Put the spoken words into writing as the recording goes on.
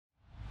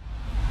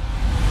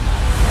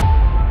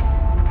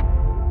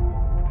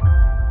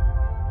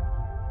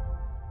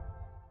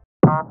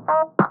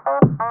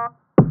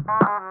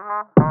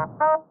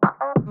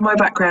My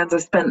background, I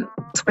spent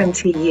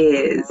 20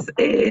 years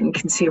in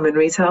consumer and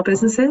retail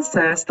businesses.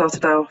 So I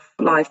started off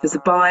life as a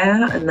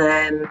buyer, and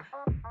then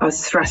I was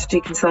a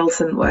strategy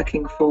consultant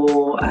working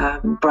for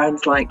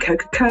brands like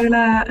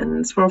Coca-Cola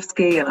and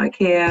Swarovski and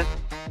IKEA.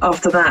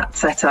 After that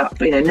set up,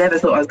 never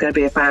thought I was going to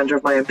be a founder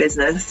of my own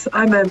business.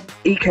 I'm an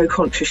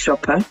eco-conscious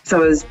shopper.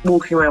 So I was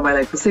walking around my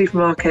local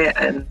supermarket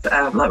and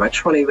my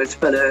trolley was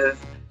full of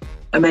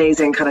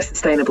amazing kind of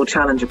sustainable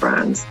challenger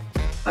brands.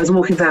 I was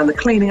walking down the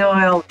cleaning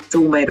aisle, it's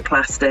all made of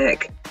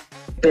plastic,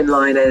 bin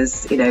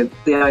liners,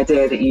 the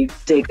idea that you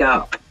dig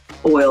up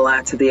oil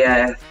out of the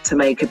earth to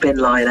make a bin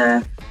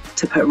liner,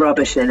 to put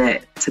rubbish in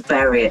it, to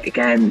bury it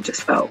again,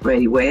 just felt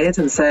really weird.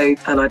 And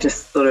I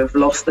just sort of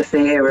lost the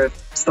fear of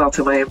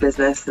starting my own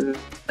business and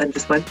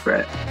just went for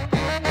it.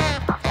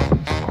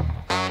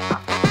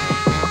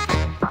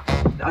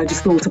 I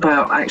just thought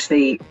about,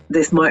 actually,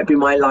 this might be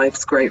my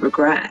life's great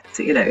regret.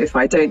 If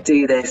I don't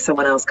do this,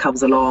 someone else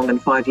comes along in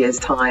 5 years'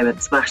 time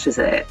and smashes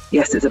it.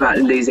 Yes, it's about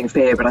losing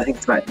fear, but I think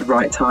it's about the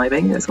right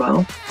timing as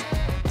well.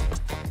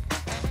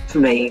 For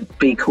me,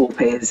 B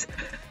Corp is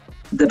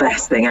the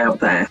best thing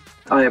out there.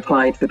 I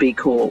applied for B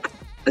Corp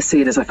as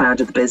soon as I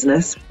founded the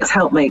business. It's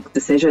helped make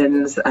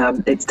decisions.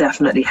 It's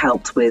definitely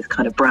helped with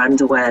kind of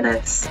brand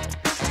awareness.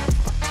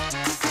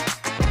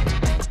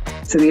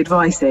 So the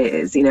advice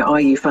is, are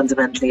you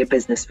fundamentally a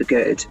business for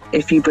good?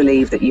 If you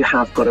believe that you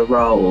have got a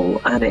role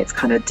and it's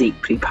kind of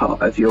deeply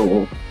part of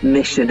your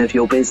mission of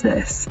your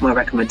business, my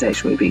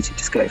recommendation would be to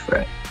just go for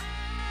it.